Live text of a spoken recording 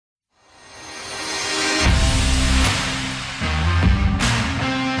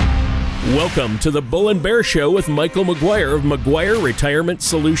Welcome to the Bull and Bear Show with Michael McGuire of McGuire Retirement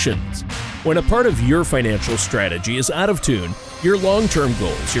Solutions. When a part of your financial strategy is out of tune, your long-term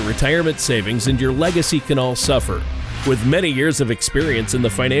goals, your retirement savings, and your legacy can all suffer. With many years of experience in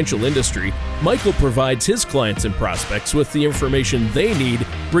the financial industry, Michael provides his clients and prospects with the information they need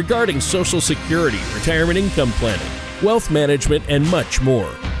regarding Social Security, retirement income planning, wealth management, and much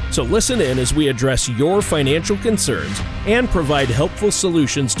more. So listen in as we address your financial concerns and provide helpful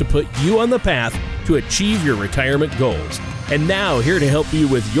solutions to put you on the path to achieve your retirement goals. And now, here to help you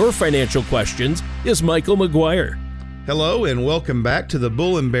with your financial questions is Michael McGuire. Hello and welcome back to the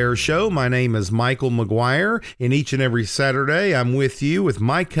Bull and Bear Show. My name is Michael McGuire, and each and every Saturday I'm with you with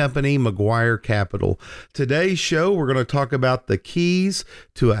my company, McGuire Capital. Today's show, we're going to talk about the keys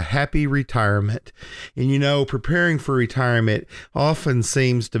to a happy retirement. And you know, preparing for retirement often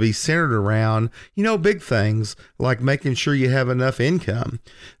seems to be centered around, big things like making sure you have enough income,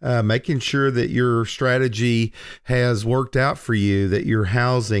 making sure that your strategy has worked out for you, that your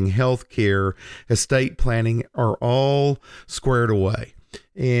housing, health care, estate planning are all squared away.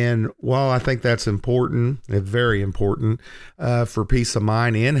 And while I think that's important, very important for peace of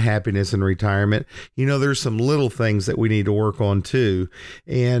mind and happiness in retirement, there's some little things that we need to work on too.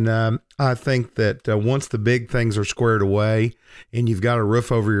 And I think that once the big things are squared away and you've got a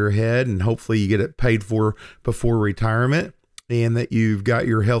roof over your head and hopefully you get it paid for before retirement, and that you've got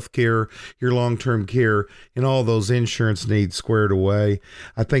your health care, your long-term care, and all those insurance needs squared away,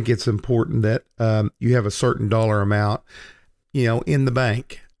 I think it's important that you have a certain dollar amount, in the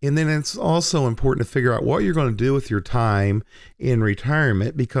bank. And then it's also important to figure out what you're going to do with your time in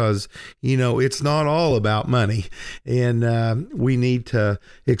retirement because, it's not all about money. And we need to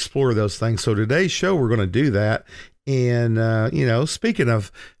explore those things. So today's show, we're going to do that. And, speaking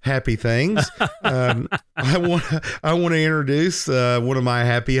of happy things, I want to introduce one of my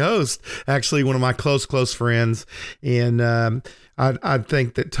happy hosts, actually one of my close friends. And I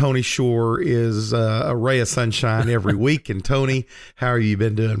think that Tony Shore is a ray of sunshine every week. And Tony, how are you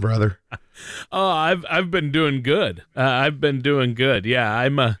been doing, brother? Oh, I've been doing good. I've been doing good. Yeah,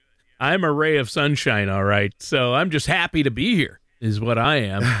 I'm a ray of sunshine. All right. So I'm just happy to be here. Is what I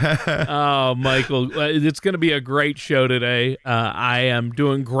am. Oh, Michael, it's going to be a great show today. I am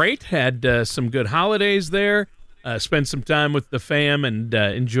doing great. Had some good holidays there. Spent some time with the fam and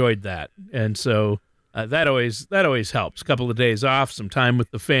enjoyed that. And so that always helps. A couple of days off, some time with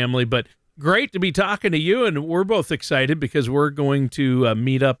the family. But great to be talking to you. And we're both excited because we're going to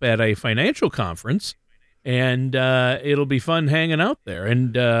meet up at a financial conference. And it'll be fun hanging out there.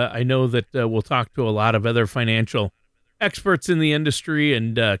 And I know that we'll talk to a lot of other financial experts in the industry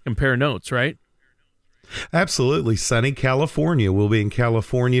and compare notes, right? Absolutely. Sunny California. We'll be in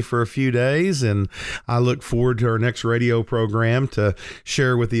California for a few days, and I look forward to our next radio program to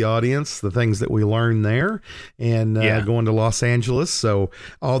share with the audience the things that we learned there and going to Los Angeles. So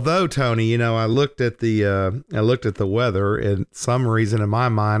although, Tony, I looked at the weather, and some reason in my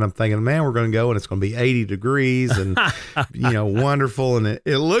mind, I'm thinking, man, we're going to go and it's going to be 80 degrees and, wonderful. And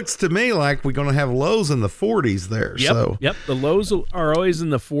it looks to me like we're going to have lows in the 40s there. Yep. The lows are always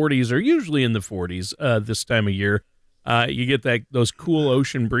in the 40s or usually in the 40s. This time of year, you get those cool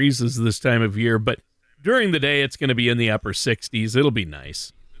ocean breezes this time of year, but during the day it's going to be in the upper 60s. It'll be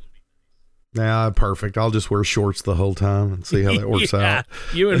nice. Yeah, perfect. I'll just wear shorts the whole time and see how that works out.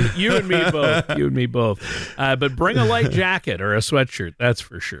 You and me both. You and me both. But bring a light jacket or a sweatshirt, that's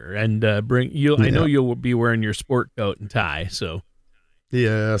for sure. And I know you'll be wearing your sport coat and tie. So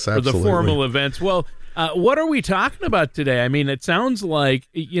yes, absolutely. For the formal events. Well. What are we talking about today? I mean, it sounds like,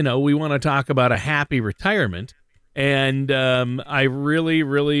 we want to talk about a happy retirement, and I really,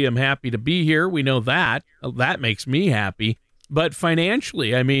 really am happy to be here. We know that. That makes me happy. But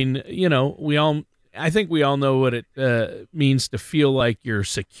financially, I mean, I think we all know what it means to feel like you're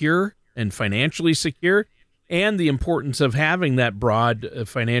secure and financially secure, and the importance of having that broad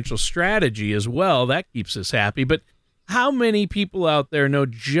financial strategy as well. That keeps us happy. But how many people out there know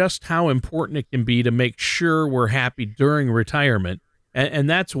just how important it can be to make sure we're happy during retirement? And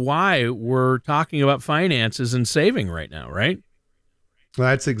that's why we're talking about finances and saving right now, right?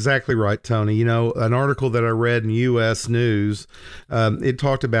 That's exactly right, Tony. An article that I read in U.S. News, it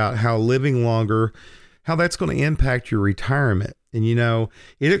talked about how living longer, how that's going to impact your retirement. And,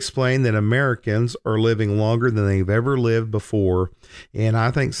 it explained that Americans are living longer than they've ever lived before. And I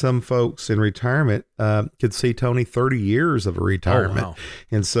think some folks in retirement could see, Tony, 30 years of a retirement. Oh, wow.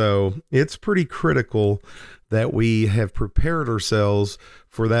 And so it's pretty critical that we have prepared ourselves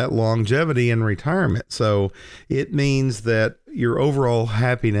for that longevity in retirement. So it means that your overall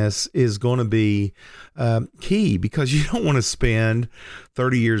happiness is going to be key, because you don't want to spend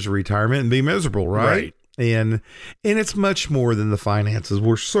 30 years of retirement and be miserable, right? And it's much more than the finances.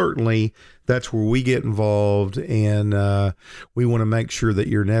 That's where we get involved, and we want to make sure that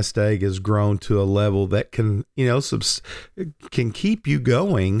your nest egg is grown to a level that can, can keep you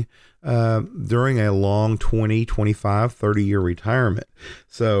going during a long 20, 25, 30-year retirement.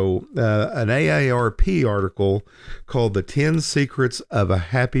 So an AARP article called The 10 Secrets of a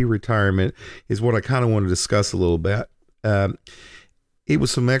Happy Retirement is what I kind of want to discuss a little bit. It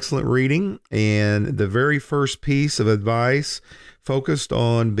was some excellent reading, and the very first piece of advice focused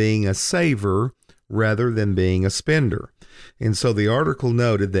on being a saver rather than being a spender. And so the article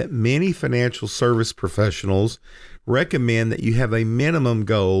noted that many financial service professionals recommend that you have a minimum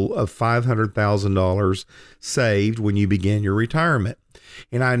goal of $500,000 saved when you begin your retirement.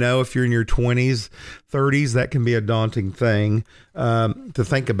 And I know if you're in your 20s, 30s, that can be a daunting thing to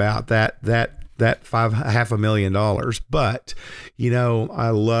think about, that $500,000. But, I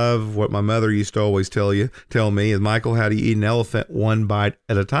love what my mother used to always tell me is, Michael, how do you eat an elephant one bite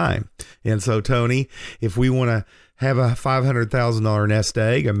at a time? And so, Tony, if we want to have a $500,000 nest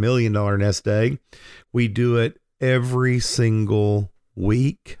egg, $1 million nest egg, we do it every single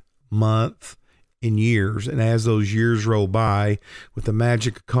week, month, in years. And as those years roll by, with the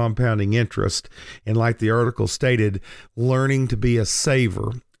magic of compounding interest, and like the article stated, learning to be a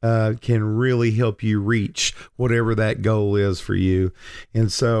saver can really help you reach whatever that goal is for you.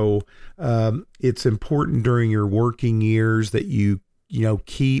 And so it's important during your working years that you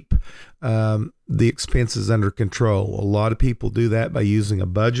keep the expenses under control. A lot of people do that by using a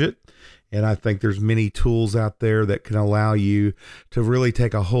budget. And I think there's many tools out there that can allow you to really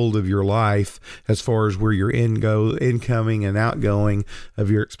take a hold of your life as far as where your incoming and outgoing of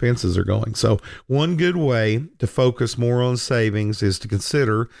your expenses are going. So one good way to focus more on savings is to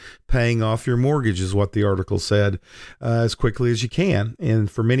consider paying off your mortgage, is what the article said, as quickly as you can.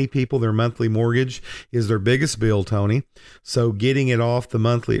 And for many people, their monthly mortgage is their biggest bill, Tony. So getting it off the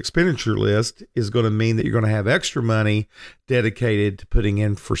monthly expenditure list is going to mean that you're going to have extra money dedicated to putting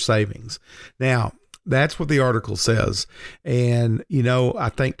in for savings. Now, that's what the article says. And, I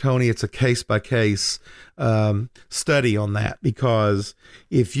think, Tony, it's a case-by-case study on that, because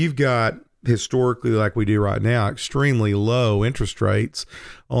if you've got, historically, like we do right now, extremely low interest rates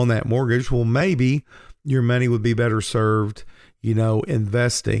on that mortgage, well, maybe your money would be better served,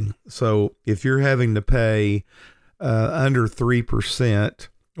 investing. So if you're having to pay under 3%,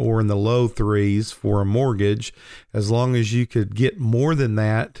 or in the low threes for a mortgage, as long as you could get more than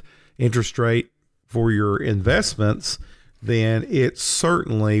that interest rate for your investments, then it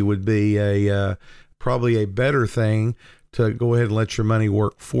certainly would be probably a better thing to go ahead and let your money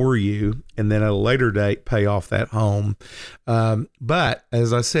work for you, and then at a later date pay off that home. But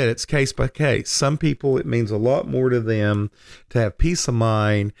as I said, it's case by case. Some people, it means a lot more to them to have peace of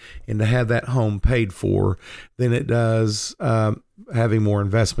mind and to have that home paid for than it does having more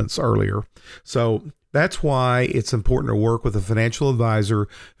investments earlier. So that's why it's important to work with a financial advisor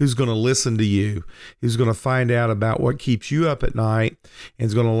who's going to listen to you, who's going to find out about what keeps you up at night, and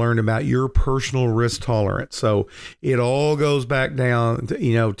is going to learn about your personal risk tolerance. So it all goes back down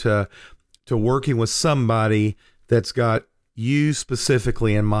to, to working with somebody that's got you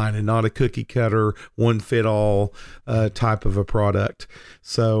specifically in mind, and not a cookie cutter, one fit all type of a product.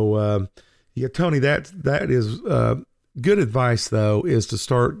 So Tony, that is good advice, though, is to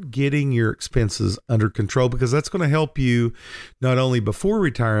start getting your expenses under control, because that's going to help you not only before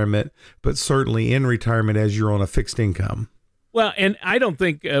retirement, but certainly in retirement as you're on a fixed income. Well, and I don't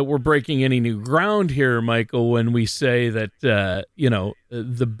think we're breaking any new ground here, Michael, when we say that, the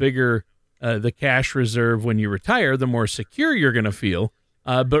bigger the cash reserve when you retire, the more secure you're going to feel.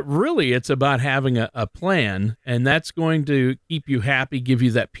 But really, it's about having a plan, and that's going to keep you happy, give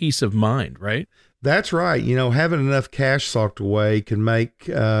you that peace of mind, right? That's right. Having enough cash socked away can make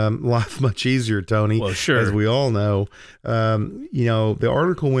life much easier, Tony. Well, sure. As we all know. The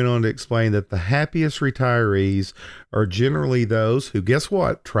article went on to explain that the happiest retirees are generally those who, guess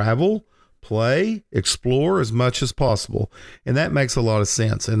what, travel, play, explore as much as possible. And that makes a lot of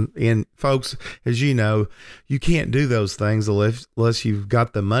sense. And folks, as you know, you can't do those things unless you've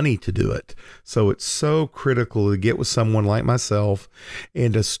got the money to do it. So it's so critical to get with someone like myself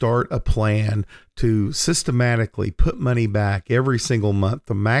and to start a plan to systematically put money back every single month,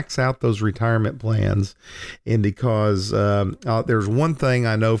 to max out those retirement plans. And because there's one thing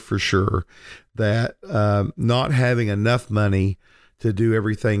I know for sure, that not having enough money to do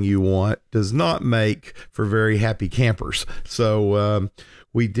everything you want does not make for very happy campers. So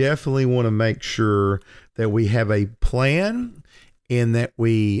we definitely want to make sure that we have a plan and that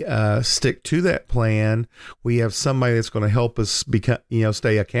we stick to that plan. We have somebody that's going to help us become,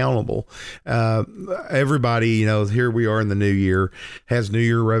 stay accountable. Everybody, here we are in the new year, has New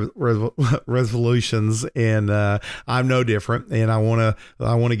Year resolutions, and I'm no different. And I want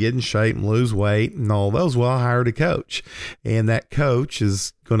to get in shape and lose weight and all those. Well, I hired a coach, and that coach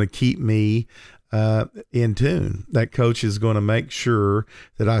is going to keep me in tune. That coach is going to make sure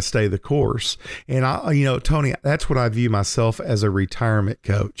that I stay the course. And Tony, that's what I view myself as, a retirement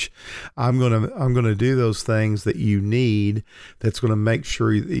coach. I'm going to do those things that you need. That's going to make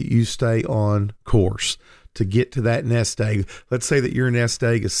sure that you stay on course to get to that nest egg. Let's say that your nest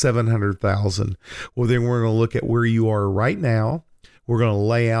egg is 700,000. Well, then we're going to look at where you are right now. We're going to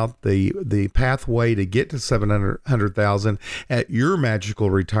lay out the pathway to get to 700,000 at your magical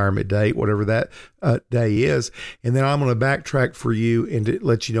retirement date, whatever that day is. And then I'm going to backtrack for you and to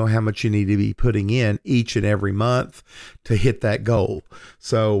let you know how much you need to be putting in each and every month to hit that goal.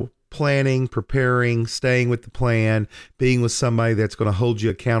 So planning, preparing, staying with the plan, being with somebody that's going to hold you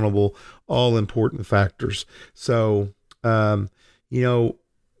accountable, all important factors. So,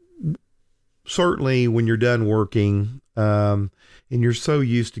 certainly when you're done working, and you're so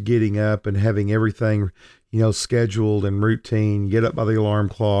used to getting up and having everything, scheduled and routine, get up by the alarm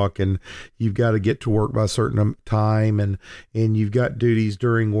clock, and you've got to get to work by a certain time, and you've got duties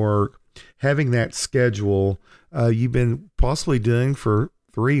during work. Having that schedule, you've been possibly doing for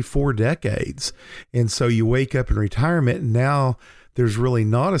 3-4 decades. And so you wake up in retirement, and now there's really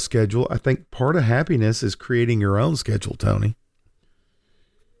not a schedule. I think part of happiness is creating your own schedule, Tony.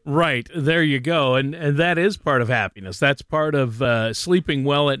 Right. There you go. And that is part of happiness. That's part of sleeping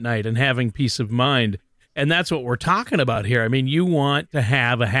well at night and having peace of mind. And that's what we're talking about here. I mean, you want to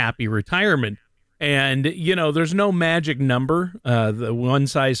have a happy retirement. And, there's no magic number, the one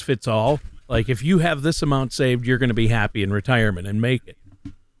size fits all. Like, if you have this amount saved, you're going to be happy in retirement and make it.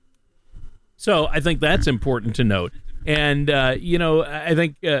 So I think that's important to note. And, I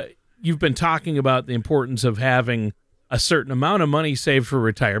think you've been talking about the importance of having a certain amount of money saved for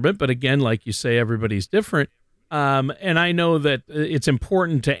retirement. But again, like you say, everybody's different. And I know that it's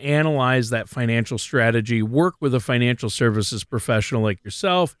important to analyze that financial strategy, work with a financial services professional like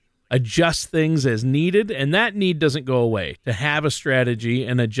yourself, adjust things as needed. And that need doesn't go away, to have a strategy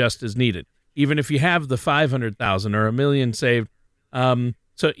and adjust as needed. Even if you have the 500,000 or $1 million saved.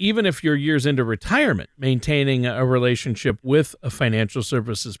 So even if you're years into retirement, maintaining a relationship with a financial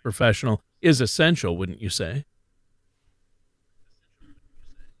services professional is essential, wouldn't you say?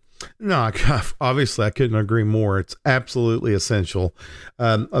 No, obviously I couldn't agree more. It's absolutely essential.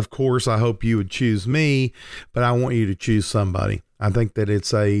 Of course, I hope you would choose me, but I want you to choose somebody. I think that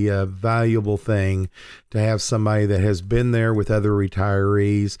it's a valuable thing to have somebody that has been there with other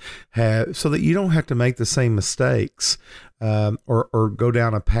retirees, so that you don't have to make the same mistakes or go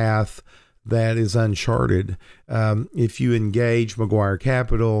down a path that is uncharted. If you engage McGuire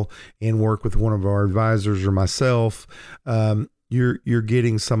Capital and work with one of our advisors or myself, you're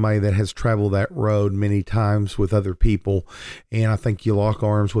getting somebody that has traveled that road many times with other people. And I think you lock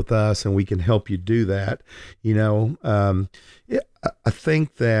arms with us and we can help you do that. I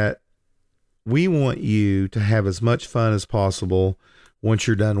think that we want you to have as much fun as possible once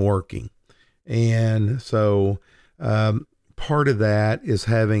you're done working. And so, part of that is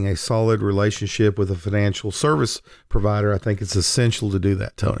having a solid relationship with a financial service provider. I think it's essential to do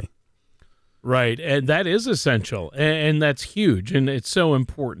that, Tony. Right. And that is essential. And that's huge. And it's so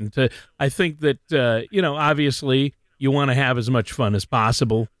important. I think that, obviously you want to have as much fun as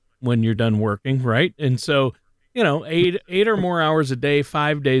possible when you're done working. Right. And so, 8 or more hours a day,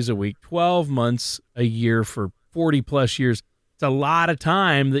 5 days a week, 12 months a year for 40 plus years. It's a lot of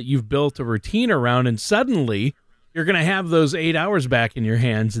time that you've built a routine around, and suddenly you're going to have those 8 hours back in your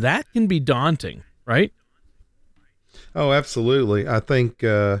hands. That can be daunting. Right. Oh, absolutely. I think,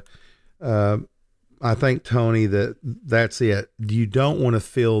 Tony, that's it. You don't want to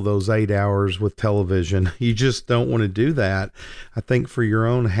fill those 8 hours with television. You just don't want to do that. I think for your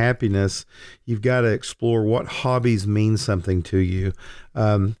own happiness, you've got to explore what hobbies mean something to you.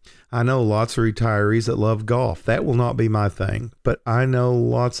 I know lots of retirees that love golf. That will not be my thing, but I know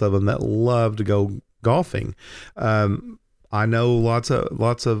lots of them that love to go golfing. I know lots of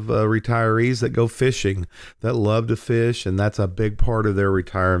retirees that go fishing, that love to fish, and that's a big part of their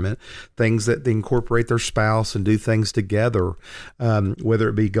retirement. Things that they incorporate their spouse and do things together, whether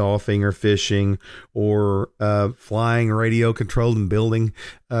it be golfing or fishing or flying radio controlled and building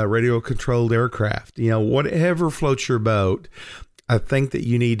radio controlled aircraft. Whatever floats your boat, I think that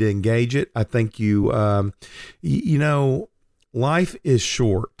you need to engage it. I think life is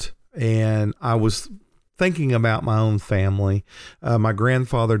short, and I was thinking about my own family. My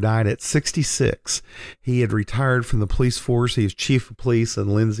grandfather died at 66. He had retired from the police force. He was chief of police in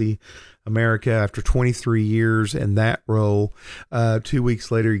Lindsay, America, after 23 years in that role. 2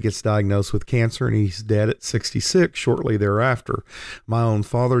 weeks later, he gets diagnosed with cancer, and he's dead at 66 shortly thereafter. My own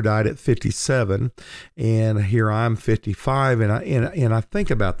father died at 57, and here I'm 55, and I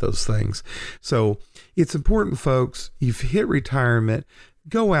think about those things. So it's important, folks. You've hit retirement.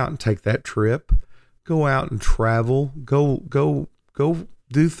 Go out and take that trip. Go out and travel. Go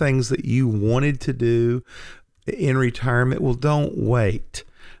do things that you wanted to do in retirement. Well, don't wait.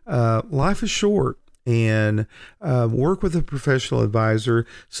 Life is short, and work with a professional advisor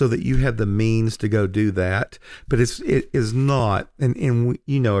so that you have the means to go do that. But it is not, and we,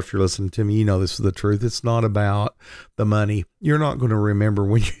 if you're listening to me, this is the truth. It's not about the money. You're not going to remember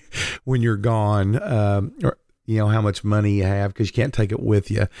when you're gone, or how much money you have, because you can't take it with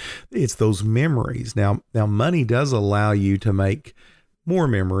you. It's those memories. Now money does allow you to make more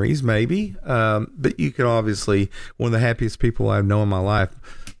memories, maybe, but you can obviously, one of the happiest people I've known in my life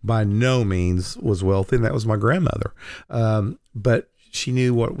by no means was wealthy, and that was my grandmother. But she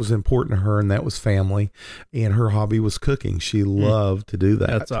knew what was important to her, and that was family, and her hobby was cooking. She loved to do that.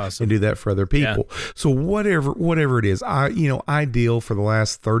 That's awesome. And do that for other people. Yeah. So whatever it is, I deal for the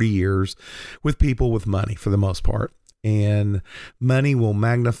last 30 years with people with money for the most part. And money will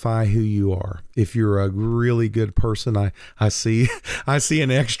magnify who you are. If you're a really good person, I see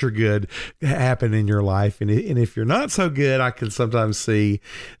an extra good happen in your life. And if you're not so good, I can sometimes see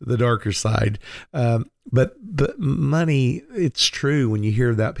the darker side. But money, it's true when you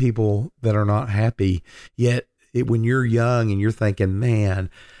hear about people that are not happy, yet when you're young and you're thinking, man,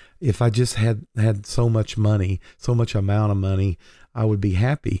 if I just had so much money, so much amount of money, I would be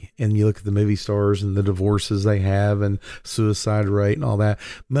happy. And you look at the movie stars and the divorces they have and suicide rate and all that.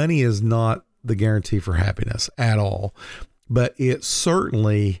 Money is not the guarantee for happiness at all, but it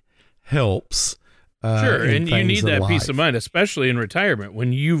certainly helps. Sure. And you need that peace of mind, especially in retirement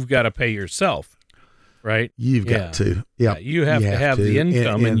when you've got to pay yourself, right? You've got to. Yeah. You have to have the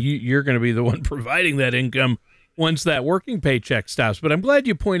income, and you're going to be the one providing that income once that working paycheck stops. But I'm glad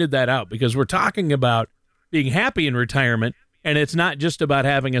you pointed that out, because we're talking about being happy in retirement. And it's not just about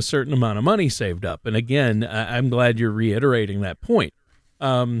having a certain amount of money saved up. And again, I'm glad you're reiterating that point.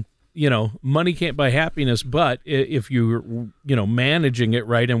 Money can't buy happiness, but if you're, managing it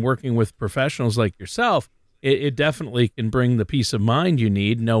right and working with professionals like yourself, it definitely can bring the peace of mind you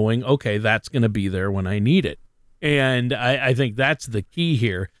need, knowing, okay, that's going to be there when I need it. And I think that's the key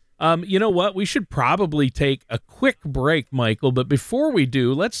here. You know what? We should probably take a quick break, Michael. But before we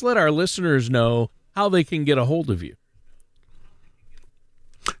do, let's let our listeners know how they can get a hold of you.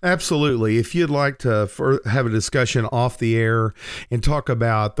 Absolutely. If you'd like to have a discussion off the air and talk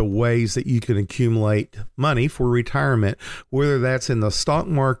about the ways that you can accumulate money for retirement, whether that's in the stock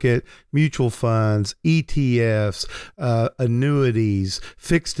market, mutual funds, ETFs, annuities,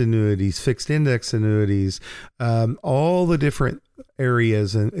 fixed index annuities, all the different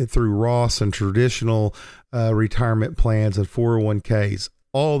areas and through Roth and traditional retirement plans and 401ks.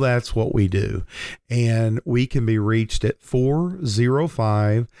 All that's what we do. And we can be reached at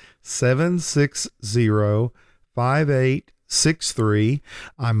 405-760-5863.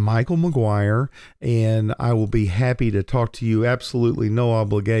 I'm Michael McGuire, and I will be happy to talk to you. Absolutely no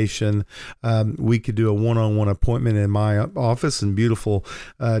obligation. We could do a one-on-one appointment in my office in beautiful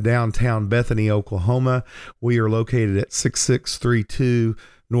downtown Bethany, Oklahoma. We are located at 6632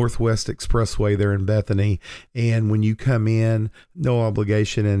 Northwest Expressway there in Bethany. And when you come in, no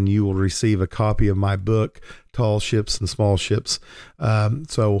obligation, and you will receive a copy of my book, Tall Ships and Small Ships.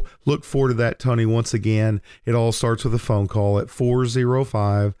 So look forward to that, Tony. Once again, it all starts with a phone call at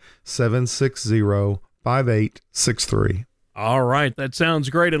 405-760-5863. All right. That sounds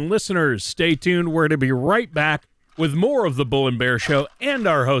great. And listeners, stay tuned. We're to be right back with more of the Bull and Bear Show and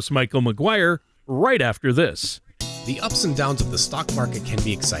our host, Michael McGuire, right after this. The ups and downs of the stock market can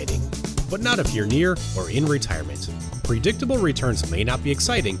be exciting, but not if you're near or in retirement. Predictable returns may not be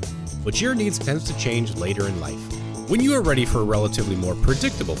exciting, but your needs tend to change later in life. When you are ready for a relatively more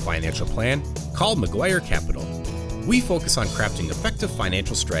predictable financial plan, call McGuire Capital. We focus on crafting effective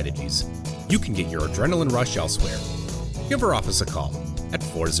financial strategies. You can get your adrenaline rush elsewhere. Give our office a call at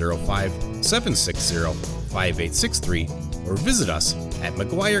 405-760-5863 or visit us at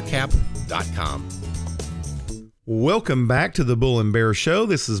McGuireCap.com. Welcome back to the Bull and Bear Show.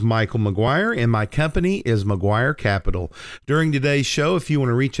 This is Michael McGuire, and my company is McGuire Capital. During today's show, if you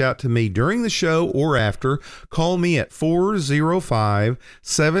want to reach out to me during the show or after, call me at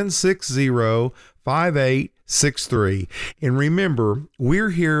 405-760-5863. 5863. And remember, we're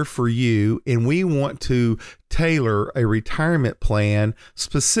here for you, and we want to tailor a retirement plan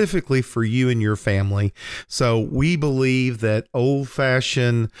specifically for you and your family. So we believe that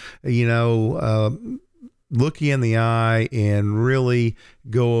old-fashioned, look you in the eye and really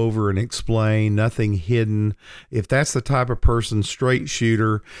go over and explain, nothing hidden. If that's the type of person, straight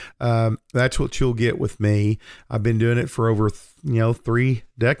shooter, that's what you'll get with me. I've been doing it for over 3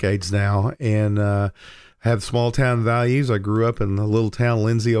 decades now, and have small town values. I grew up in a little town,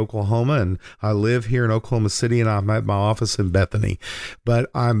 Lindsay, Oklahoma, and I live here in Oklahoma City, and I'm at my office in Bethany. But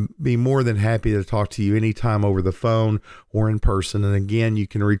I'm be more than happy to talk to you anytime over the phone or in person. And again, you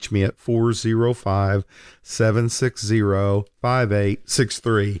can reach me at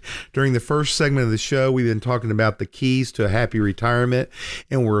 405-760-5863. During the first segment of the show, we've been talking about the keys to a happy retirement,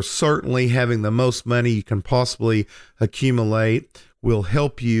 and we're certainly having the most money you can possibly accumulate will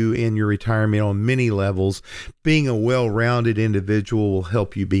help you in your retirement on many levels. Being a well-rounded individual will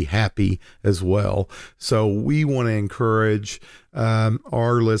help you be happy as well. So we want to encourage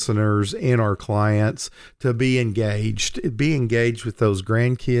our listeners and our clients to be engaged. Be engaged with those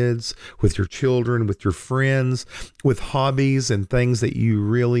grandkids, with your children, with your friends, with hobbies and things that you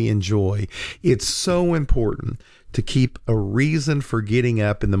really enjoy. It's so important to keep a reason for getting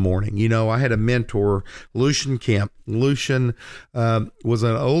up in the morning. I had a mentor, Lucian Kemp. Lucian was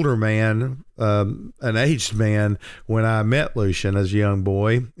an older man, an aged man when I met Lucian as a young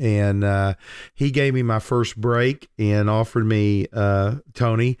boy. And he gave me my first break and offered me,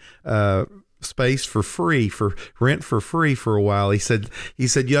 Tony, space for free, for rent for free for a while. He said,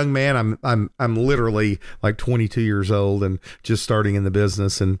 young man, I'm literally like 22 years old and just starting in the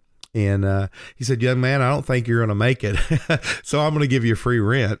business. And he said, young man, I don't think you're going to make it. So I'm going to give you free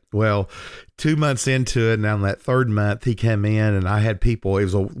rent. Well, 2 months into it, and on that third month, he came in, and I had people. It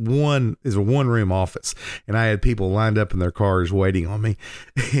was a one room office, and I had people lined up in their cars waiting on me.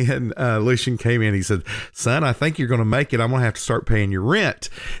 And Lucian came in. He said, "Son, I think you're going to make it. I'm going to have to start paying your rent."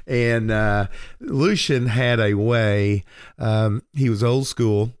 And Lucian had a way. He was old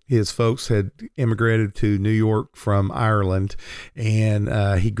school. His folks had immigrated to New York from Ireland,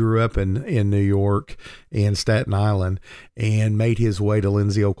 and he grew up in New York and Staten Island, and made his way to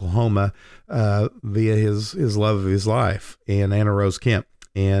Lindsay, Oklahoma, via his love of his life and Anna Rose Kemp.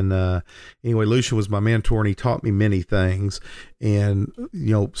 And anyway, Lucian was my mentor, and he taught me many things. And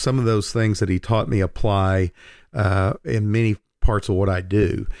some of those things that he taught me apply in many parts of what I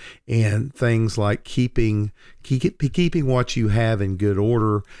do, and things like keeping what you have in good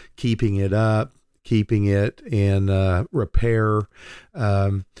order, keeping it up, keeping it in repair,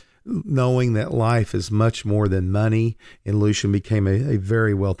 knowing that life is much more than money. And Lucian became a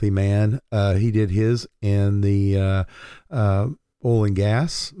very wealthy man. He did his in the oil and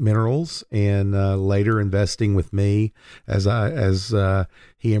gas, minerals, and later investing with me as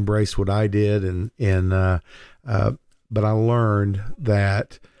he embraced what I did. But I learned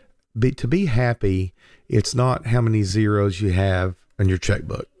that to be happy, it's not how many zeros you have on your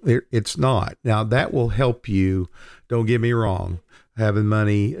checkbook. It's not. Now, that will help you. Don't get me wrong. Having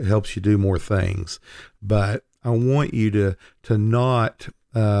money helps you do more things. But I want you to not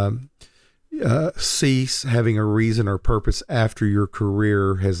cease having a reason or purpose after your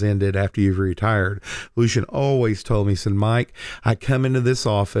career has ended, after you've retired. Lucian always told me, he said, Mike, I come into this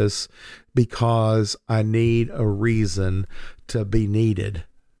office because I need a reason to be needed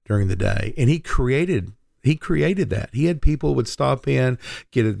during the day. And he created that. He had people would stop in,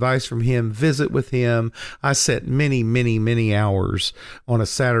 get advice from him, visit with him. I sat many, many, many hours on a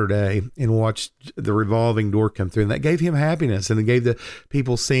Saturday and watched the revolving door come through, and that gave him happiness, and it gave the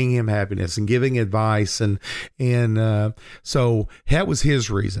people seeing him happiness and giving advice. And so that was his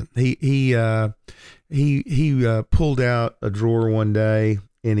reason. He pulled out a drawer one day,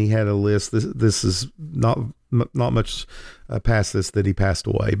 and he had a list. This is not much past this that he passed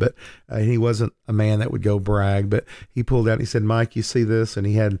away, but he wasn't a man that would go brag, but he pulled out and he said, Mike, you see this? And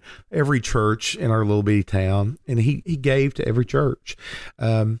he had every church in our little bitty town, and he gave to every church.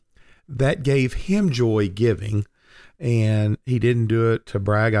 That gave him joy giving, and he didn't do it to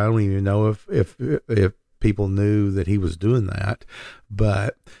brag. I don't even know if people knew that he was doing that,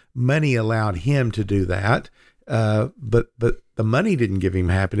 but money allowed him to do that. But the money didn't give him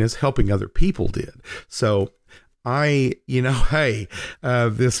happiness. Helping other people did. So this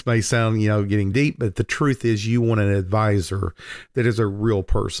may sound, getting deep, but the truth is you want an advisor that is a real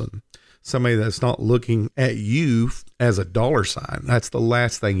person. somebody that's not looking at you as a dollar sign. That's the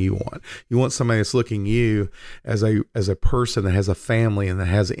last thing you want. You want somebody that's looking you as a person that has a family and that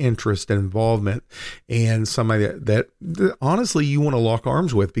has interest and involvement, and somebody that honestly you want to lock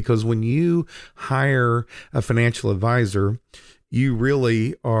arms with, because when you hire a financial advisor, you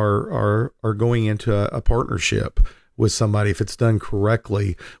really are going into a partnership with somebody, if it's done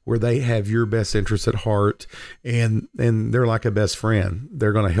correctly, where they have your best interests at heart, and they're like a best friend.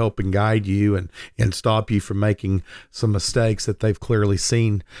 They're going to help and guide you and stop you from making some mistakes that they've clearly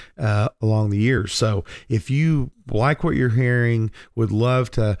seen along the years. So if you like what you're hearing, would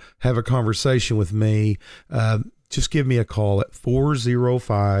love to have a conversation with me, just give me a call at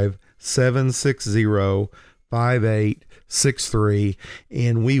 405-760-5863,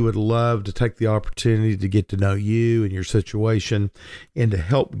 and we would love to take the opportunity to get to know you and your situation and to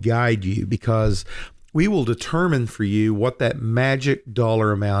help guide you, because we will determine for you what that magic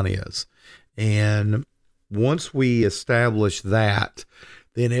dollar amount is. And once we establish that,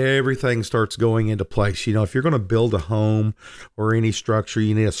 then everything starts going into place. You know, if you're going to build a home or any structure,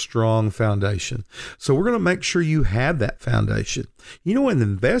 you need a strong foundation. So we're going to make sure you have that foundation. You know, in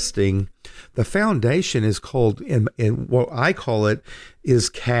investing, the foundation is called, and what I call it is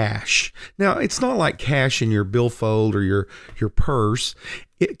cash. Now, it's not like cash in your billfold or your purse.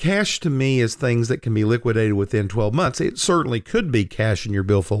 Cash to me is things that can be liquidated within 12 months. It certainly could be cash in your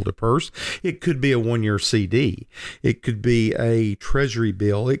billfold or purse. It could be a 1-year CD. It could be a treasury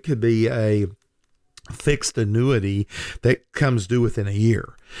bill. It could be a fixed annuity that comes due within a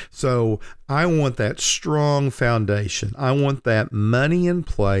year. So I want that strong foundation. I want that money in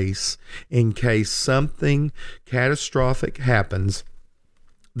place in case something catastrophic happens,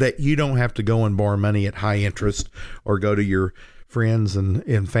 that you don't have to go and borrow money at high interest or go to your friends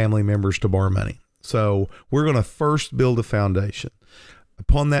and family members to borrow money. So we're going to first build a foundation.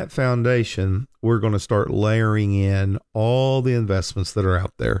 Upon that foundation, we're going to start layering in all the investments that are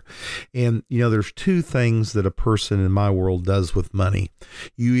out there. And, you know, there's two things that a person in my world does with money.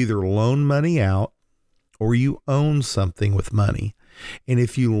 You either loan money out or you own something with money. And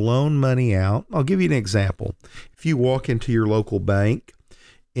if you loan money out, I'll give you an example. If you walk into your local bank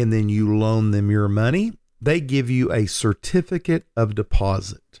and then you loan them your money, they give you a certificate of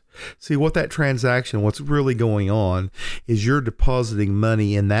deposit. See, what that transaction, what's really going on is you're depositing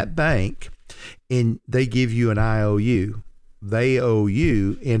money in that bank and they give you an IOU. They owe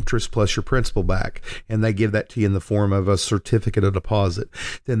you interest plus your principal back, and they give that to you in the form of a certificate of deposit.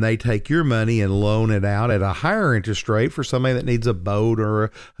 Then they take your money and loan it out at a higher interest rate for somebody that needs a boat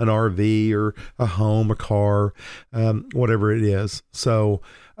or an RV or a home, a car, whatever it is. So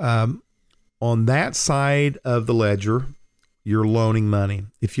on that side of the ledger, you're loaning money.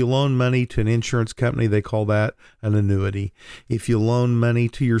 If you loan money to an insurance company, they call that an annuity. If you loan money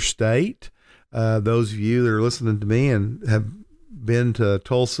to your state, those of you that are listening to me and have been to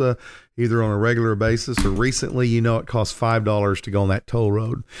Tulsa either on a regular basis or recently, you know it costs $5 to go on that toll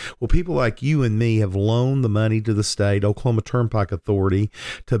road. Well, people like you and me have loaned the money to the state, Oklahoma Turnpike Authority,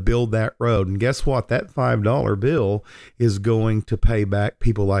 to build that road. And guess what? That $5 bill is going to pay back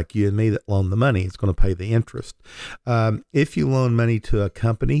people like you and me that loan the money. It's going to pay the interest. If you loan money to a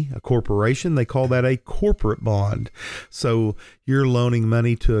company, a corporation, they call that a corporate bond. So you're loaning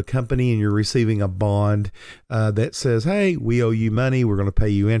money to a company and you're receiving a bond that says, hey, we owe you money. We're going to pay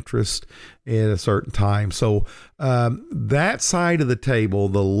you interest at a certain time. So that side of the table,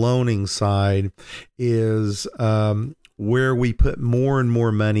 the loaning side, is where we put more and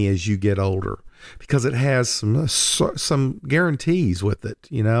more money as you get older, because it has some guarantees with it.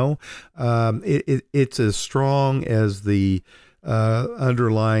 You know, it's as strong as the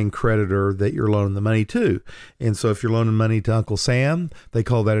underlying creditor that you're loaning the money to. And so if you're loaning money to Uncle Sam, they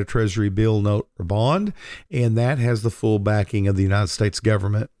call that a treasury bill, note, or bond, and that has the full backing of the United States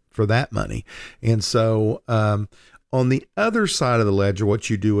government for that money. And so on the other side of the ledger, what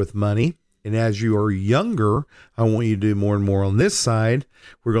you do with money, and as you are younger, I want you to do more and more on this side.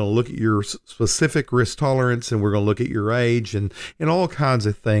 We're going to look at your specific risk tolerance, and we're going to look at your age and all kinds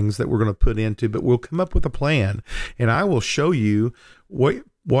of things that we're going to put into, but we'll come up with a plan, and I will show you what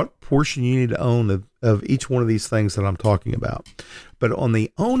portion you need to own of each one of these things that I'm talking about. But on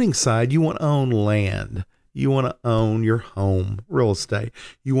the owning side, you want to own land. You want to own your home, real estate.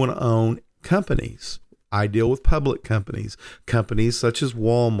 You want to own companies. I deal with public companies such as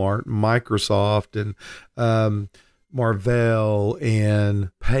Walmart, Microsoft, and Marvell,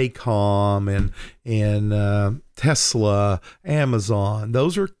 and Paycom, and Tesla, Amazon.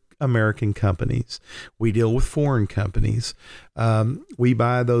 Those are American companies. We deal with foreign companies. We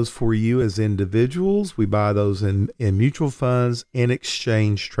buy those for you as individuals. We buy those in mutual funds and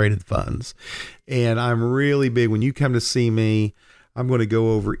exchange traded funds. And I'm really big, when you come to see me, I'm going to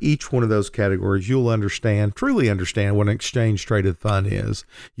go over each one of those categories. You'll truly understand what an exchange traded fund is.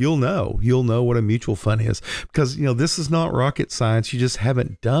 You'll know what a mutual fund is, because, this is not rocket science. You just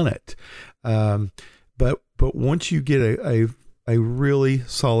haven't done it. But once you get a really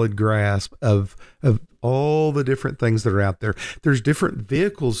solid grasp of all the different things that are out there, there's different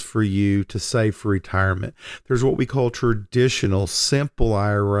vehicles for you to save for retirement. There's what we call traditional simple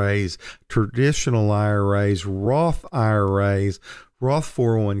IRAs, Roth IRAs, Roth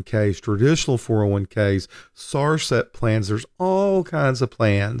 401ks, traditional 401ks, SAR-SEP plans. There's all kinds of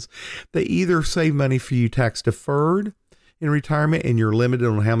plans. They either save money for you tax deferred in retirement, and you're limited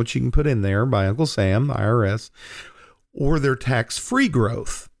on how much you can put in there by Uncle Sam, the IRS, or they're tax-free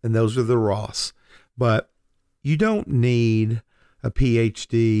growth, and those are the Roths. But you don't need a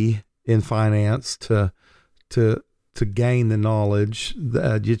PhD in finance to gain the knowledge.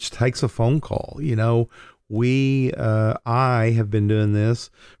 It just takes a phone call. I have been doing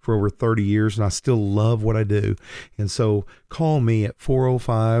this for over 30 years, and I still love what I do. And so call me at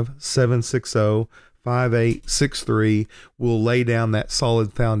 405-760-5863. We'll lay down that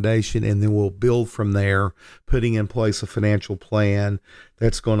solid foundation, and then we'll build from there, putting in place a financial plan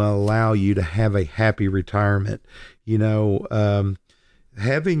that's going to allow you to have a happy retirement.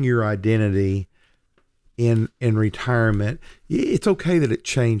 Having your identity in retirement, it's okay that it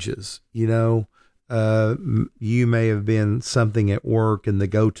changes. You may have been something at work and the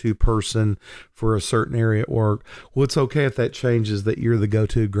go-to person for a certain area at work. Well, it's okay if that changes, that you're the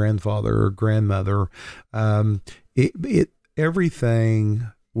go-to grandfather or grandmother.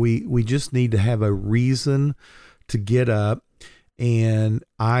 Everything, we just need to have a reason to get up, and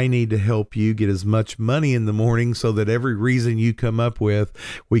I need to help you get as much money in the morning so that every reason you come up with,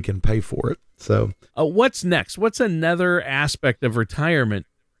 we can pay for it. So what's next? What's another aspect of retirement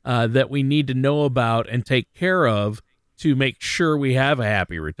that we need to know about and take care of to make sure we have a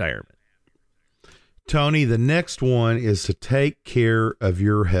happy retirement? Tony, the next one is to take care of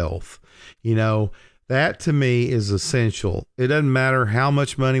your health. That to me is essential. It doesn't matter how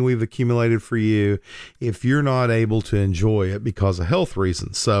much money we've accumulated for you if you're not able to enjoy it because of health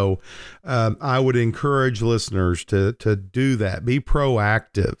reasons. So I would encourage listeners to do that. Be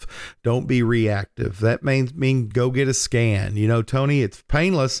proactive. Don't be reactive. That means go get a scan. Tony, it's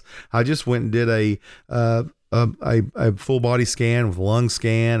painless. I just went and did a full body scan with lung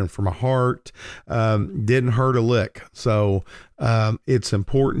scan and for my heart. Didn't hurt a lick. So it's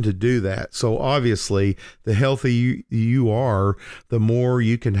important to do that. So obviously, the healthier you are, the more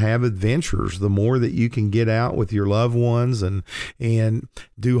you can have adventures, the more that you can get out with your loved ones and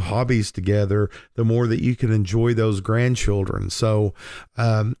do hobbies together, the more that you can enjoy those grandchildren. So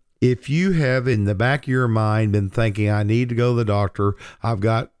if you have in the back of your mind been thinking, I need to go to the doctor, I've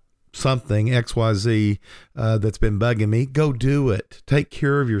got something XYZ that's been bugging me, go do it. Take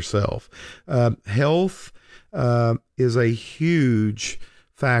care of yourself. Health is a huge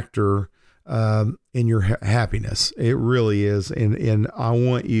factor in your happiness. It really is. And I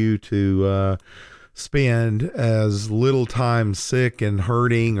want you to spend as little time sick and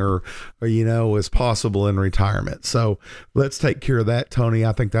hurting or as possible in retirement. So let's take care of that, Tony.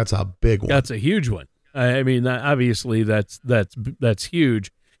 I think that's a big one. That's a huge one. I mean, obviously that's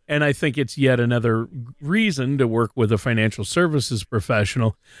huge. And I think it's yet another reason to work with a financial services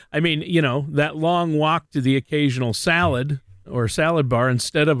professional. I mean, that long walk to the occasional salad or salad bar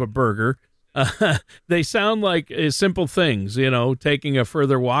instead of a burger, they sound like simple things, taking a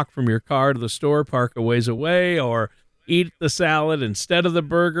further walk from your car to the store, park a ways away, or eat the salad instead of the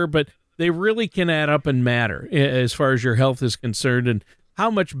burger. But they really can add up and matter as far as your health is concerned. And how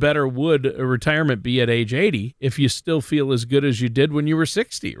much better would a retirement be at age 80 if you still feel as good as you did when you were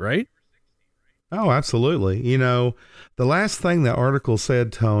 60, right? Oh, absolutely. The last thing the article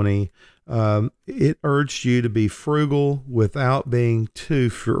said, Tony, it urged you to be frugal without being too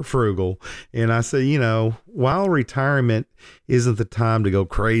frugal. And I say, while retirement isn't the time to go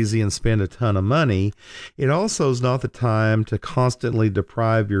crazy and spend a ton of money, it also is not the time to constantly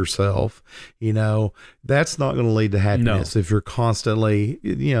deprive yourself. That's not going to lead to happiness if you're constantly,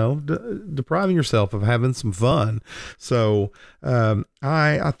 depriving yourself of having some fun. So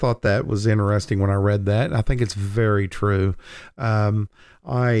I thought that was interesting when I read that. I think it's very true. I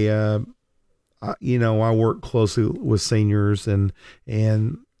work closely with seniors and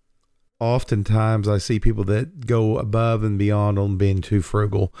oftentimes I see people that go above and beyond on being too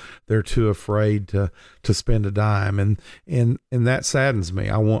frugal. They're too afraid to spend a dime, and that saddens me.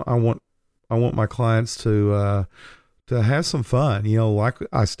 I want my clients to have some fun. Like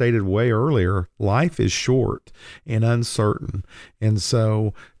I stated way earlier, life is short and uncertain, and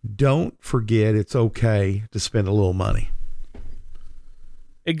so don't forget it's okay to spend a little money.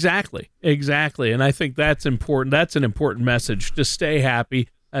 Exactly. And I think that's important. That's an important message, to stay happy.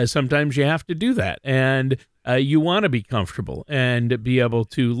 Sometimes you have to do that, and you want to be comfortable and be able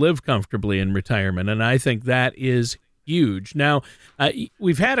to live comfortably in retirement. And I think that is huge. Now,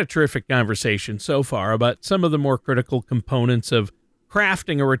 we've had a terrific conversation so far about some of the more critical components of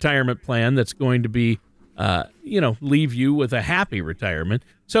crafting a retirement plan that's going to be, leave you with a happy retirement.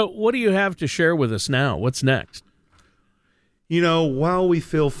 So what do you have to share with us now? What's next? While we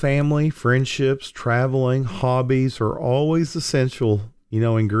feel family, friendships, traveling, hobbies are always essential,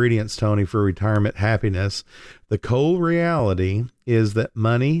 ingredients, Tony, for retirement happiness, the cold reality is that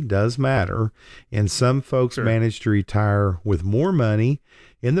money does matter, and some folks manage to retire with more money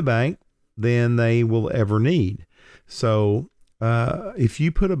in the bank than they will ever need. So if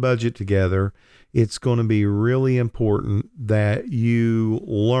you put a budget together, it's going to be really important that you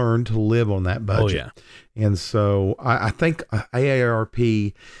learn to live on that budget. Oh, yeah. And so I think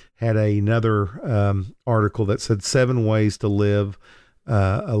AARP had another article that said 7 ways to live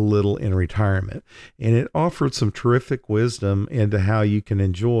a little in retirement. And it offered some terrific wisdom into how you can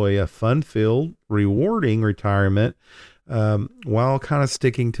enjoy a fun-filled, rewarding retirement while kind of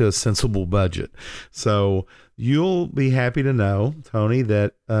sticking to a sensible budget. So you'll be happy to know, Tony,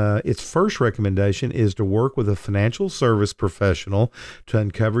 that its first recommendation is to work with a financial service professional to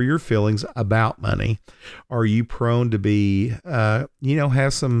uncover your feelings about money. Are you prone to be,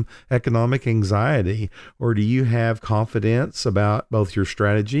 have some economic anxiety, or do you have confidence about both your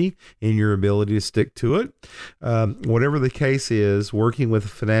strategy and your ability to stick to it? Whatever the case is, working with a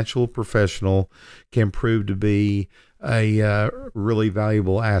financial professional can prove to be a really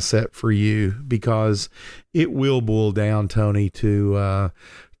valuable asset for you, because it will boil down, Tony, to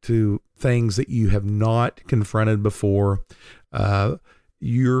things that you have not confronted before.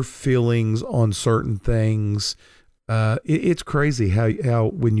 Your feelings on certain things. It's crazy how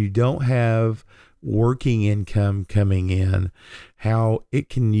when you don't have working income coming in, how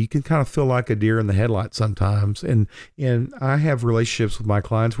you can kind of feel like a deer in the headlights sometimes. And I have relationships with my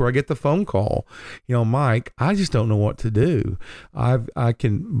clients where I get the phone call, Mike, I just don't know what to do. I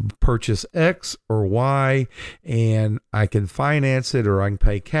can purchase X or Y, and I can finance it, or I can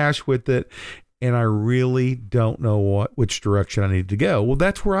pay cash with it, and I really don't know which direction I need to go. Well,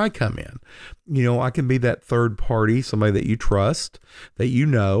 that's where I come in. I can be that third party, somebody that you trust, that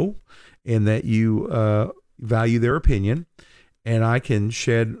and that you value their opinion, and I can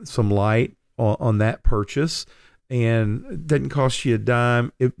shed some light on that purchase, and it doesn't cost you a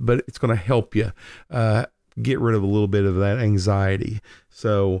dime, but it's going to help you get rid of a little bit of that anxiety.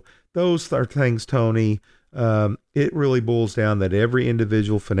 So those are things, Tony. It really boils down that every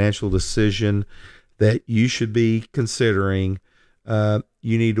individual financial decision that you should be considering,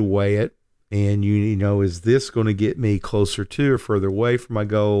 you need to weigh it. And is this going to get me closer to or further away from my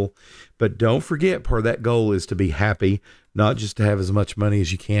goal? But don't forget, part of that goal is to be happy, not just to have as much money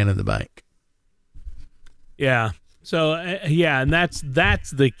as you can in the bank. Yeah. So, and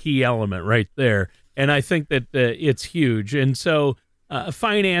that's the key element right there. And I think that it's huge. And so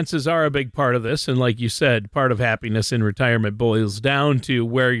finances are a big part of this. And like you said, part of happiness in retirement boils down to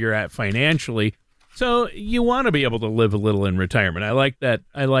where you're at financially. So you want to be able to live a little in retirement. I like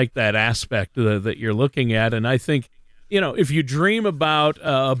that aspect that you're looking at. And I think, if you dream about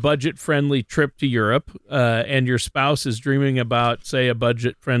a budget-friendly trip to Europe and your spouse is dreaming about, say, a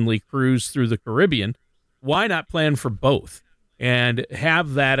budget-friendly cruise through the Caribbean, why not plan for both and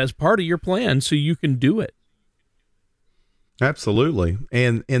have that as part of your plan so you can do it? Absolutely.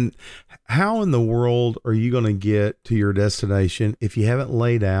 And how in the world are you going to get to your destination if you haven't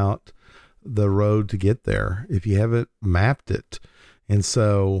laid out the road to get there, if you haven't mapped it? And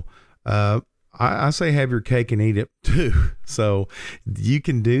so I say have your cake and eat it too. So you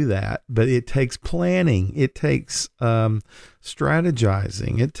can do that, but it takes planning. It takes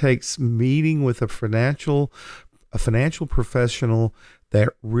strategizing. It takes meeting with a financial professional that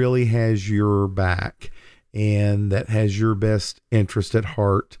really has your back and that has your best interest at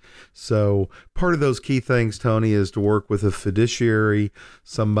heart. So part of those key things, Tony, is to work with a fiduciary,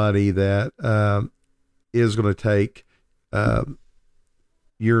 somebody that is going to take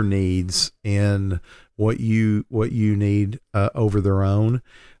your needs and what you need over their own.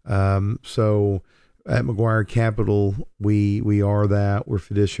 So at McGuire Capital, we are that. We're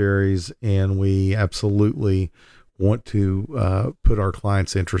fiduciaries, and we absolutely want to put our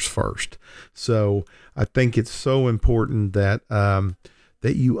clients' interests first. So I think it's so important that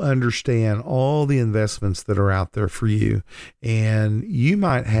that you understand all the investments that are out there for you, and you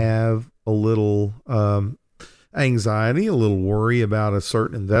might have a little anxiety, a little worry about a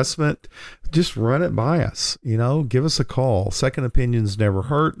certain investment. Just run it by us, give us a call. Second opinions never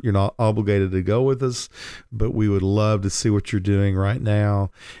hurt. You're not obligated to go with us, but we would love to see what you're doing right now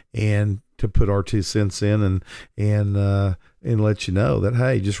and to put our 2 cents in and let you know that,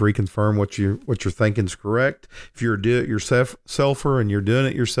 hey, just reconfirm what you're thinking is correct. If you're a do-it-yourselfer and you're doing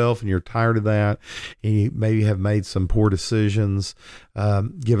it yourself and you're tired of that and you maybe have made some poor decisions,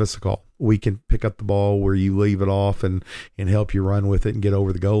 give us a call. We can pick up the ball where you leave it off and help you run with it and get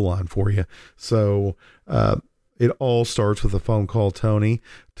over the goal line for you. So it all starts with a phone call, Tony,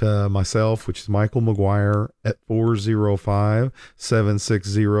 to myself, which is Michael McGuire, at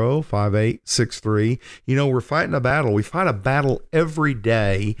 405-760-5863. We're fighting a battle. We fight a battle every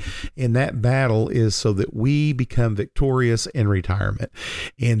day, and that battle is so that we become victorious in retirement.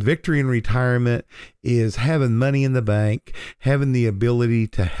 And victory in retirement is having money in the bank, having the ability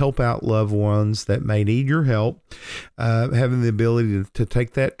to help out loved ones that may need your help, having the ability to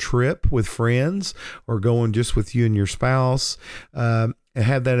take that trip with friends or going just with you and your spouse, and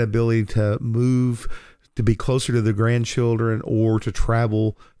have that ability to move to be closer to the grandchildren or to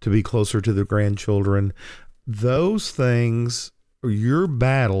travel to be closer to the grandchildren. Those things, your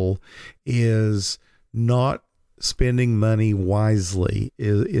battle is not spending money wisely,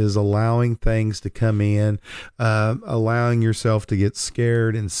 is allowing things to come in, allowing yourself to get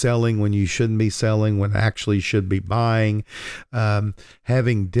scared and selling when you shouldn't be selling, when actually should be buying,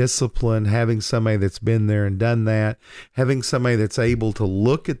 having discipline, having somebody that's been there and done that, having somebody that's able to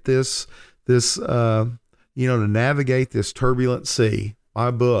look at this, to navigate this turbulent sea. My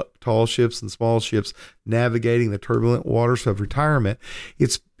book, Tall Ships and Small Ships, Navigating the Turbulent Waters of Retirement.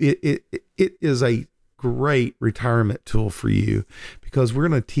 It is a great retirement tool for you, because we're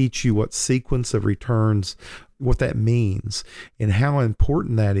going to teach you what sequence of returns, what that means, and how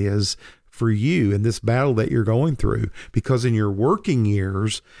important that is for you in this battle that you're going through. Because in your working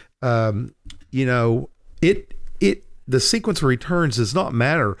years, the sequence of returns does not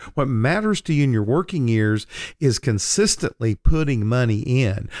matter. What matters to you in your working years is consistently putting money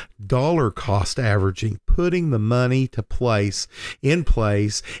in, dollar cost averaging, putting the money in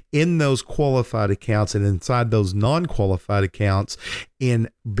place in those qualified accounts and inside those non-qualified accounts, in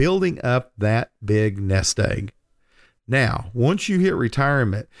building up that big nest egg. Now, once you hit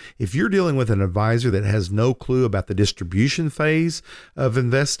retirement, if you're dealing with an advisor that has no clue about the distribution phase of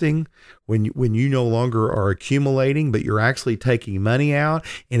investing, when you no longer are accumulating, but you're actually taking money out,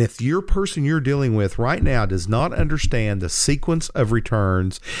 and if your person you're dealing with right now does not understand the sequence of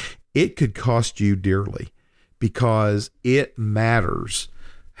returns, it could cost you dearly, because it matters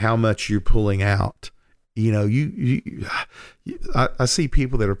how much you're pulling out. I see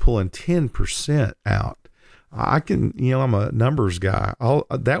people that are pulling 10% out. I'm a numbers guy.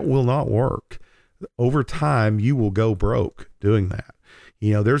 That will not work. Over time, you will go broke doing that.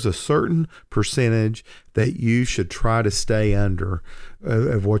 There's a certain percentage that you should try to stay under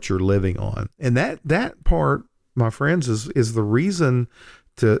of what you're living on. And that part, my friends, is the reason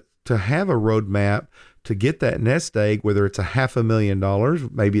to have a roadmap to get that nest egg, whether it's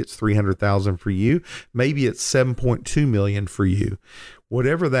 $500,000, maybe it's $300,000 for you, maybe it's $7.2 million for you.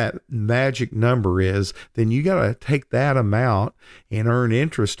 Whatever that magic number is, then you got to take that amount and earn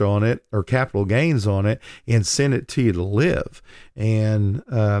interest on it or capital gains on it and send it to you to live. And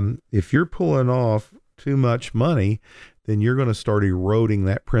if you're pulling off too much money, then you're going to start eroding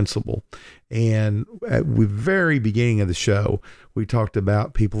that principle. And at the very beginning of the show, we talked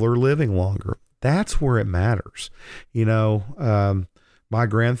about people are living longer. That's where it matters. My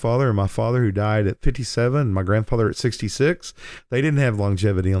grandfather and my father, who died at 57, and my grandfather at 66, they didn't have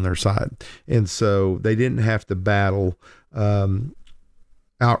longevity on their side. And so they didn't have to battle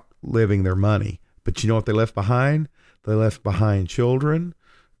outliving their money. But you know what they left behind? They left behind children,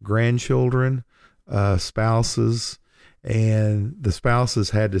 grandchildren, spouses, and the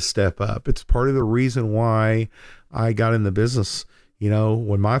spouses had to step up. It's part of the reason why I got in the business.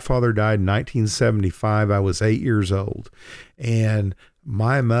 When my father died in 1975, I was 8 years old, and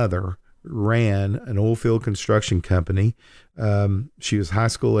my mother ran an oil field construction company. She was high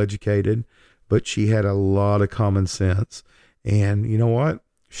school educated, but she had a lot of common sense. And you know what?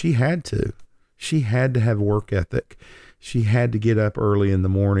 She had to have work ethic. She had to get up early in the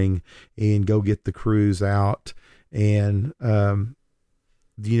morning and go get the crews out. And,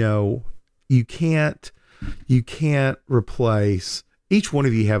 you can't replace. Each one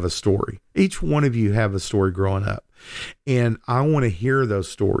of you have a story. Each one of you have a story growing up. And I want to hear those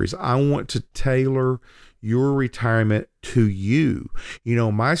stories. I want to tailor your retirement to you. You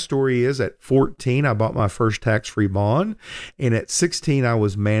know, my story is at 14, I bought my first tax-free bond. And at 16, I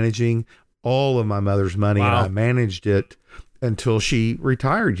was managing all of my mother's money. Wow. And I managed it until she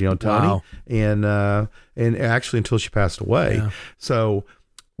retired, you know, Tony. Wow. And actually until she passed away. Yeah. So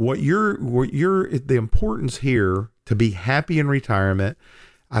the importance here to be happy in retirement,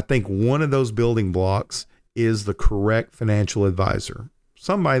 I think one of those building blocks is the correct financial advisor,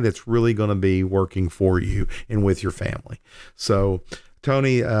 somebody that's really going to be working for you and with your family. So,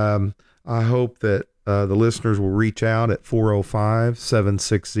 Tony, I hope that the listeners will reach out at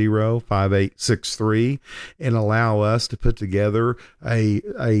 405-760-5863 and allow us to put together a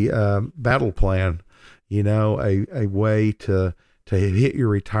battle plan, you know, a way to hit your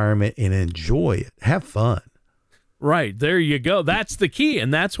retirement and enjoy it. Have fun. Right. There you go. That's the key.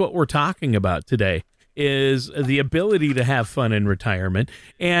 And that's what we're talking about today, is the ability to have fun in retirement.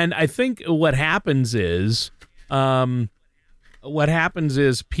 And I think what happens is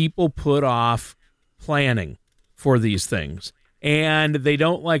people put off planning for these things, and they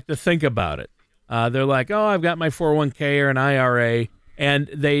don't like to think about it. They're like, oh, I've got my 401k or an IRA. And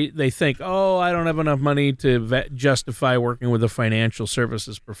they think, oh, I don't have enough money to justify working with a financial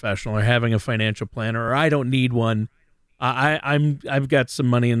services professional or having a financial planner, or I don't need one. I've got some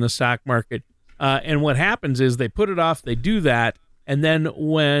money in the stock market. And what happens is they put it off, they do that, and then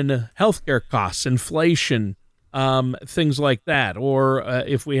when healthcare costs, inflation, things like that, or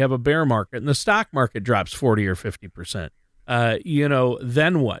if we have a bear market and the stock market drops 40 or 50%,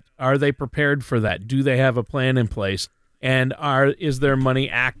 then what? Are they prepared for that? Do they have a plan in place? And is their money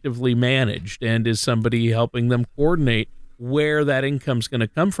actively managed? And is somebody helping them coordinate where that income's going to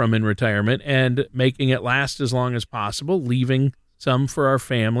come from in retirement and making it last as long as possible, leaving some for our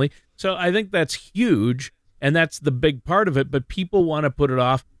family? So I think that's huge, and that's the big part of it, but people want to put it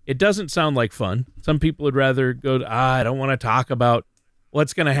off. It doesn't sound like fun. Some people would rather go, I don't want to talk about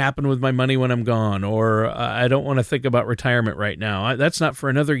what's going to happen with my money when I'm gone, or I don't want to think about retirement right now. That's not for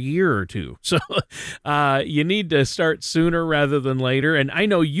another year or two. So you need to start sooner rather than later. And I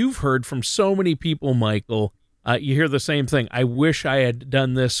know you've heard from so many people, Michael, you hear the same thing. I wish I had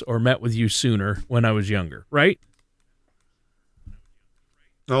done this or met with you sooner when I was younger, right?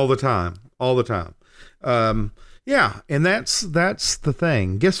 All the time. Yeah. And that's the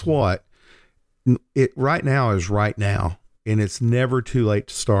thing. Guess what? It right now is right now. And it's never too late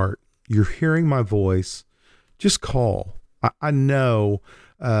to start. You're hearing my voice. Just call. I know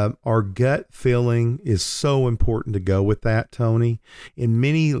our gut feeling is so important to go with that, Tony. In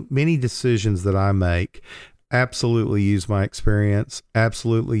many decisions that I make, absolutely use my experience,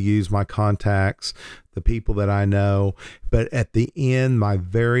 absolutely use my contacts, the people that I know. But at the end, my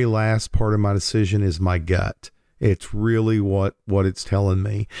very last part of my decision is my gut. It's really what it's telling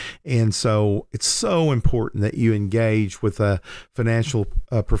me. And so it's so important that you engage with a financial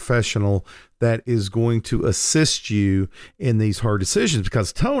professional that is going to assist you in these hard decisions.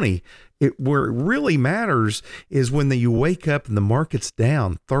 Because, Tony, where it really matters is when you wake up and the market's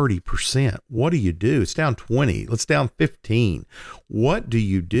down 30%. What do you do? It's down 20. It's down 15. What do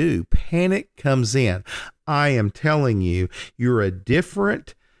you do? Panic comes in. I am telling you, you're a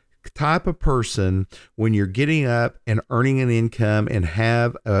different type of person when you're getting up and earning an income and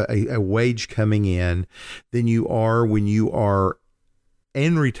have a wage coming in than you are when you are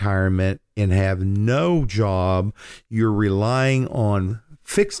in retirement and have no job. You're relying on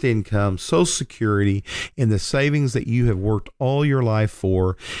fixed income, Social Security, and the savings that you have worked all your life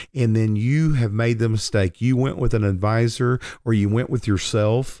for, and then you have made the mistake. You went with an advisor, or you went with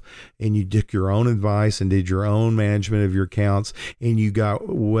yourself, and you took your own advice and did your own management of your accounts, and you got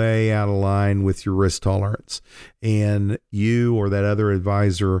way out of line with your risk tolerance. And you or that other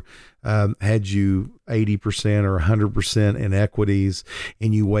advisor had you 80% or 100% in equities,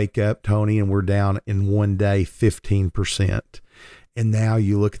 and you wake up, Tony, and we're down in one day 15%. And now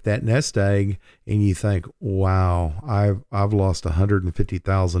you look at that nest egg and you think, wow, I've lost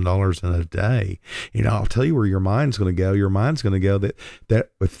 $150,000 in a day. You know, I'll tell you where your mind's going to go. Your mind's going to go that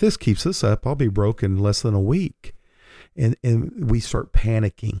if this keeps this up, I'll be broke in less than a week. And we start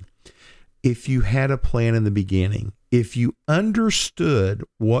panicking. If you had a plan in the beginning, if you understood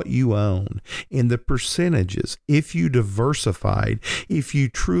what you own and the percentages, if you diversified, if you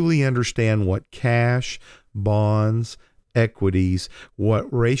truly understand what cash, bonds, equities,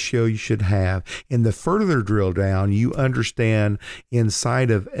 what ratio you should have. And the further drill down, you understand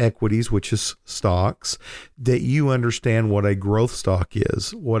inside of equities, which is stocks, that you understand what a growth stock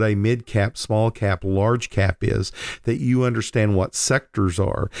is, what a mid cap, small cap, large cap is, that you understand what sectors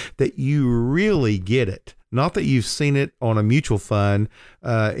are, that you really get it. Not that you've seen it on a mutual fund in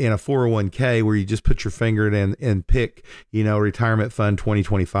a 401k where you just put your finger in and pick, retirement fund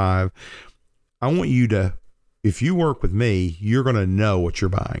 2025. I want you to, if you work with me, you're going to know what you're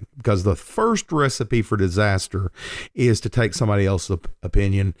buying, because the first recipe for disaster is to take somebody else's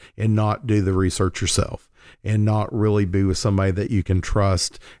opinion and not do the research yourself and not really be with somebody that you can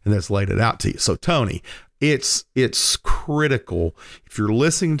trust and that's laid it out to you. So Tony, it's critical if you're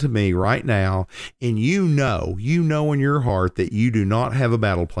listening to me right now and you know in your heart that you do not have a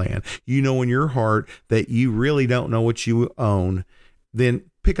battle plan, in your heart that you really don't know what you own, then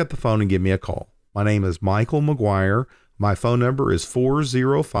pick up the phone and give me a call. My name is Michael McGuire. My phone number is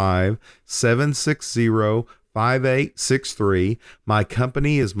 405-760-5863. My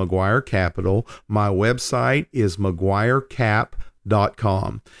company is McGuire Capital. My website is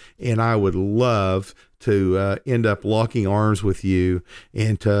McGuireCap.com. And I would love to end up locking arms with you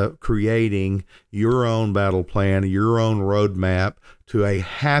into creating your own battle plan, your own roadmap to a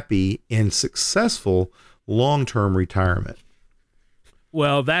happy and successful long-term retirement.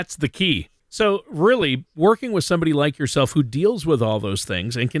 Well, that's the key. So really, working with somebody like yourself who deals with all those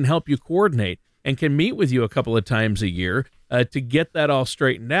things and can help you coordinate and can meet with you a couple of times a year to get that all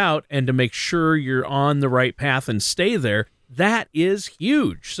straightened out and to make sure you're on the right path and stay there, that is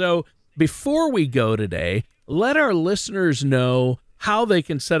huge. So before we go today, let our listeners know how they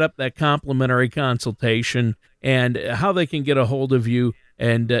can set up that complimentary consultation and how they can get a hold of you.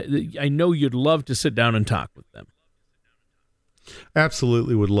 And I know you'd love to sit down and talk with them.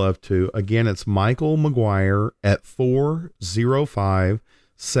 Absolutely would love to. Again, it's Michael McGuire at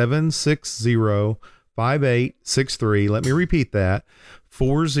 405-760-5863. Let me repeat that.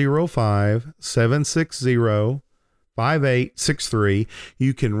 405-760-5863.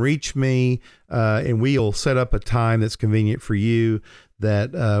 You can reach me and we'll set up a time that's convenient for you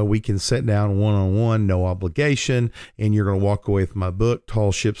that we can sit down one-on-one, no obligation, and you're going to walk away with my book,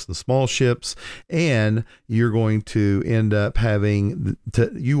 Tall Ships and Small Ships, and you're going to end up having,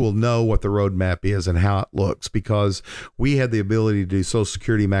 you will know what the roadmap is and how it looks, because we have the ability to do Social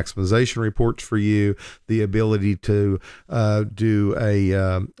Security maximization reports for you, the ability to do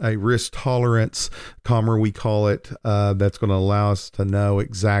a risk tolerance, we call it, that's going to allow us to know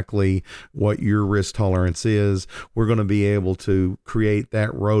exactly what your risk tolerance is. We're going to be able to create that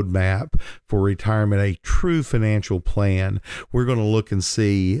roadmap for retirement, a true financial plan. We're going to look and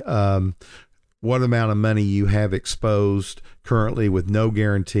see what amount of money you have exposed currently with no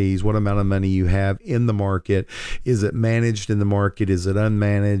guarantees, what amount of money you have in the market. Is it managed in the market? Is it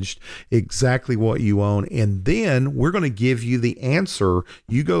unmanaged? Exactly what you own. And then we're going to give you the answer.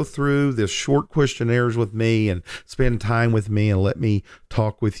 You go through this short questionnaires with me and spend time with me and let me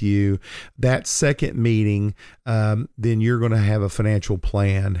talk with you. That second meeting, then you're going to have a financial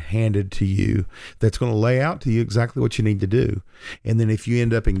plan handed to you that's going to lay out to you exactly what you need to do. And then if you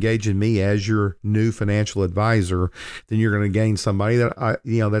end up engaging me as your new financial advisor, then you're going to gain somebody that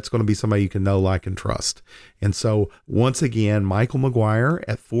that's going to be somebody you can know, like, and trust. And so once again, Michael McGuire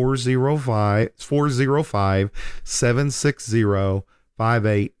at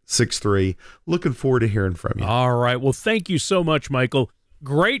 405-760-5863. Looking forward to hearing from you. All right. Well, thank you so much, Michael.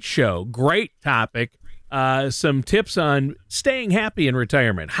 Great show. Great topic. Some tips on staying happy in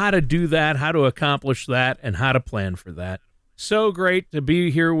retirement, how to do that, how to accomplish that, and how to plan for that. So great to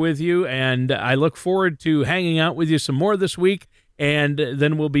be here with you, and I look forward to hanging out with you some more this week, and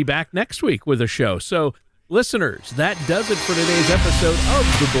then we'll be back next week with a show. So, listeners, that does it for today's episode of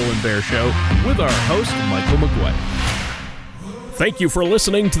The Bull and Bear Show with our host, Michael McGuire. Thank you for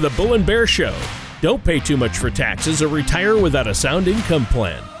listening to The Bull and Bear Show. Don't pay too much for taxes or retire without a sound income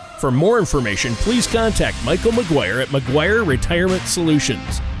plan. For more information, please contact Michael McGuire at McGuire Retirement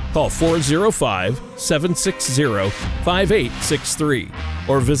Solutions. Call 405-760-5863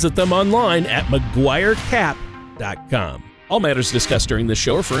 or visit them online at McGuireCap.com. All matters discussed during this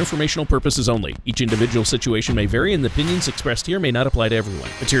show are for informational purposes only. Each individual situation may vary, and the opinions expressed here may not apply to everyone.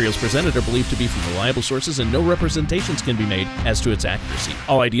 Materials presented are believed to be from reliable sources, and no representations can be made as to its accuracy.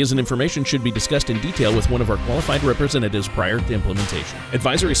 All ideas and information should be discussed in detail with one of our qualified representatives prior to implementation.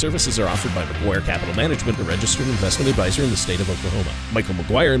 Advisory services are offered by McGuire Capital Management, a registered investment advisor in the state of Oklahoma. Michael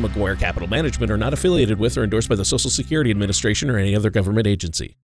McGuire and McGuire Capital Management are not affiliated with or endorsed by the Social Security Administration or any other government agency.